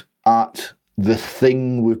looked at the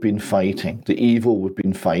thing we've been fighting, the evil we've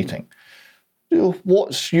been fighting,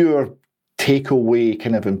 what's your takeaway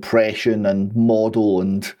kind of impression and model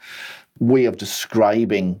and way of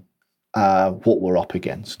describing what we're up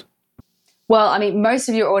against? Well, I mean, most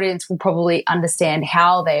of your audience will probably understand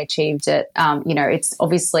how they achieved it. It's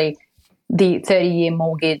obviously the 30-year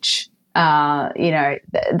mortgage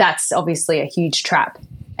That's obviously a huge trap.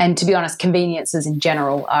 And to be honest, conveniences in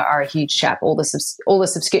general are a huge trap. All the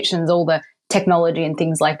subscriptions, all the technology and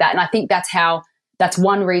things like that. And I think that's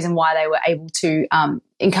one reason why they were able to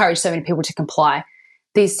encourage so many people to comply.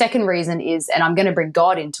 The second reason is, and I'm going to bring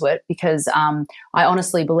God into it, because I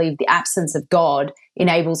honestly believe the absence of God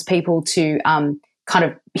enables people to kind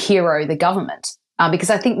of hero the government. Because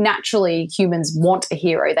I think naturally humans want a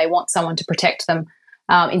hero. They want someone to protect them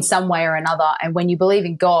in some way or another. And when you believe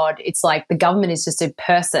in God, it's like the government is just a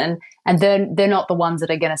person, and they're not the ones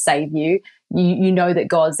that are going to save you. You know that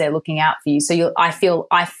God's there looking out for you. So I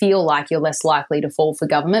feel like you're less likely to fall for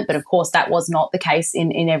government. But of course, that was not the case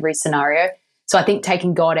in every scenario. So I think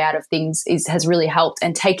taking God out of things has really helped,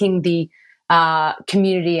 and taking the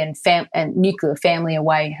community and nuclear family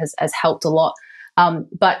away has helped a lot.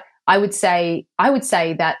 But I would say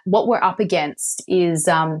that what we're up against is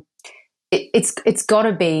it's got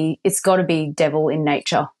to be devil in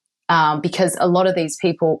nature, because a lot of these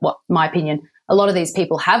people, my opinion, a lot of these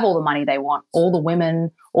people have all the money they want, all the women,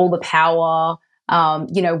 all the power.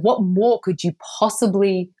 What more could you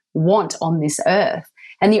possibly want on this earth?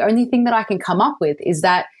 And the only thing that I can come up with is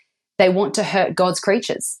that they want to hurt God's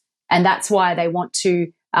creatures. And that's why they want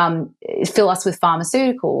to fill us with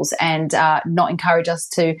pharmaceuticals and not encourage us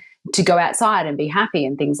to go outside and be happy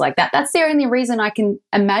and things like that. That's the only reason I can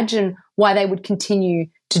imagine why they would continue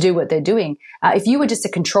to do what they're doing. If you were just a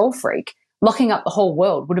control freak, locking up the whole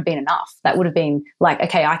world would have been enough. That would have been like,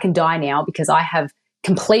 okay, I can die now because I have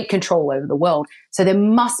complete control over the world. So there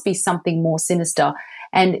must be something more sinister.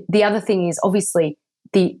 And the other thing is, obviously,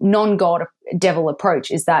 the non-God devil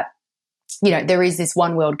approach is that, there is this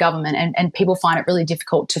one world government, and people find it really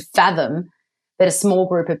difficult to fathom that a small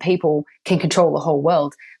group of people can control the whole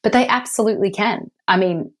world. But they absolutely can. I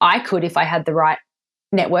mean, I could if I had the right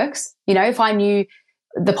networks. If I knew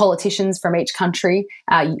the politicians from each country,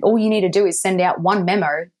 all you need to do is send out one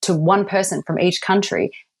memo to one person from each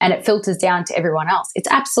country, and it filters down to everyone else. It's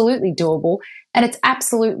absolutely doable, and it's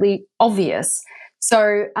absolutely obvious.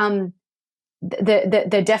 So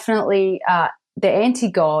they're definitely they're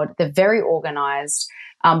anti-God. They're very organized,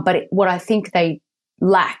 but what I think they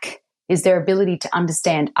lack is their ability to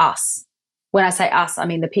understand us. When I say us, I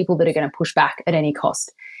mean the people that are going to push back at any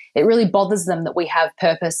cost. It really bothers them that we have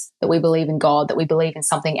purpose, that we believe in God, that we believe in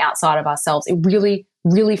something outside of ourselves. It really,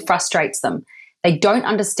 really frustrates them. They don't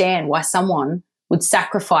understand why someone would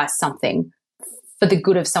sacrifice something for the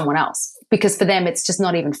good of someone else, because for them, it's just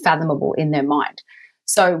not even fathomable in their mind.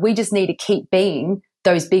 So we just need to keep being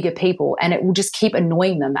those bigger people, and it will just keep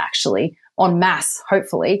annoying them, actually, en masse,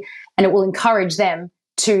 hopefully, and it will encourage them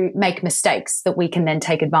to make mistakes that we can then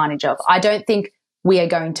take advantage of. I don't think we are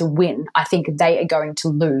going to win. I think they are going to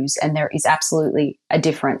lose, and there is absolutely a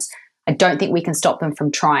difference. I don't think we can stop them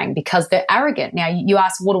from trying because they're arrogant. Now, you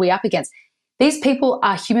ask, what are we up against? These people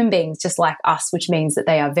are human beings just like us, which means that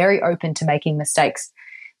they are very open to making mistakes.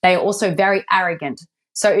 They are also very arrogant.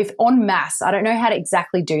 So if en masse, I don't know how to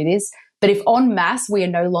exactly do this, but if en masse we are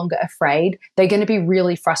no longer afraid, they're going to be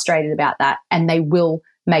really frustrated about that, and they will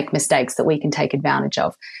make mistakes that we can take advantage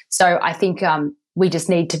of. So I think we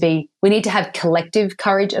need to have collective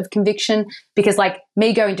courage of conviction, because like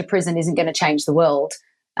me going to prison isn't going to change the world.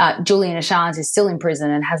 Julian Assange is still in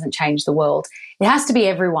prison and hasn't changed the world. It has to be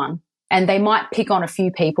everyone, and they might pick on a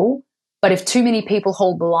few people, but if too many people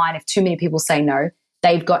hold the line, if too many people say no,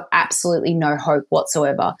 they've got absolutely no hope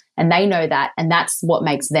whatsoever. And they know that, and that's what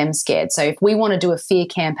makes them scared. So if we want to do a fear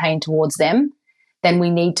campaign towards them, then we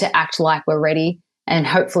need to act like we're ready, and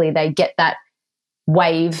hopefully they get that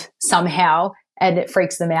wave somehow and it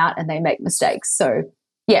freaks them out and they make mistakes. So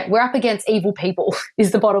yeah, we're up against evil people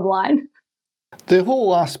is the bottom line. The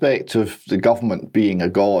whole aspect of the government being a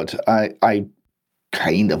god, I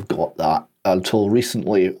kind of got that until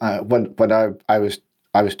recently when I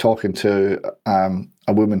was talking to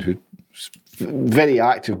a woman who's very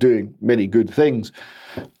active, doing many good things,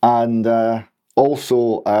 and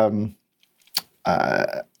also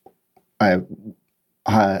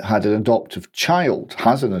had an adoptive child,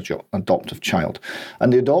 has an adoptive child,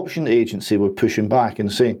 and the adoption agency were pushing back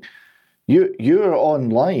and saying, you're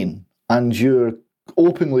online and you're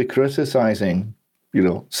openly criticising,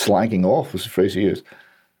 slagging off was the phrase he used,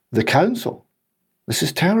 the council. This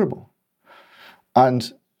is terrible.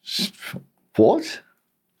 And what?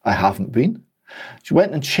 I haven't been. She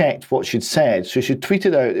went and checked what she'd said. So she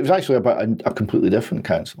tweeted out, it was actually about a completely different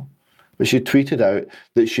council, but she tweeted out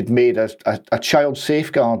that she'd made a child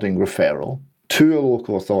safeguarding referral to a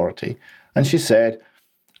local authority. And she said,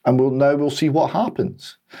 and we'll see what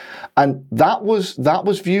happens. And that was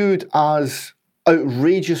viewed as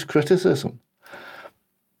outrageous criticism.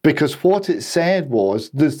 Because what it said was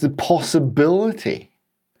there's the possibility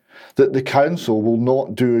that the council will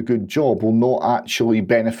not do a good job, will not actually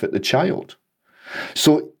benefit the child.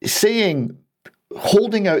 So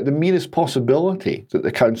holding out the merest possibility that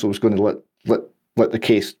the council was going to let the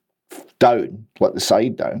case down, let the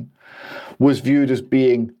side down, was viewed as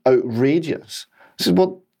being outrageous.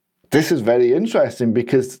 This is very interesting,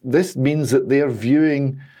 because this means that they're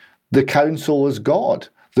viewing the council as God.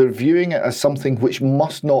 They're viewing it as something which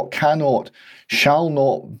must not, cannot, shall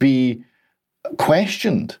not be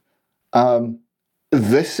questioned.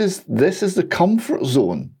 This is the comfort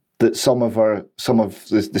zone that some of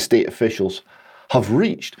the state officials have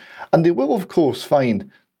reached, and they will of course find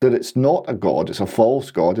that it's not a God, it's a false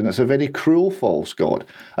God, and it's a very cruel false God.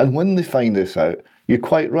 And when they find this out, you're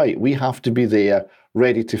quite right. We have to be there,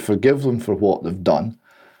 ready to forgive them for what they've done,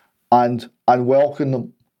 and welcome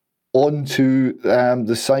them onto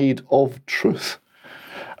the side of truth.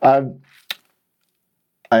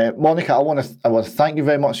 Monica, I want to thank you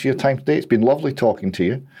very much for your time today. It's been lovely talking to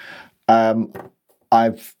you.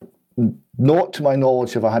 I've not, to my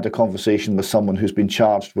knowledge, have I had a conversation with someone who's been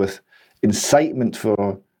charged with incitement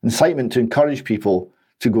to encourage people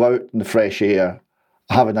to go out in the fresh air,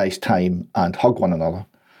 have a nice time, and hug one another.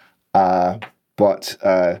 But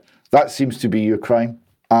that seems to be your crime,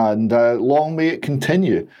 and long may it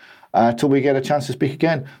continue till we get a chance to speak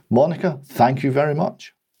again. Monica, thank you very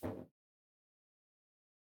much.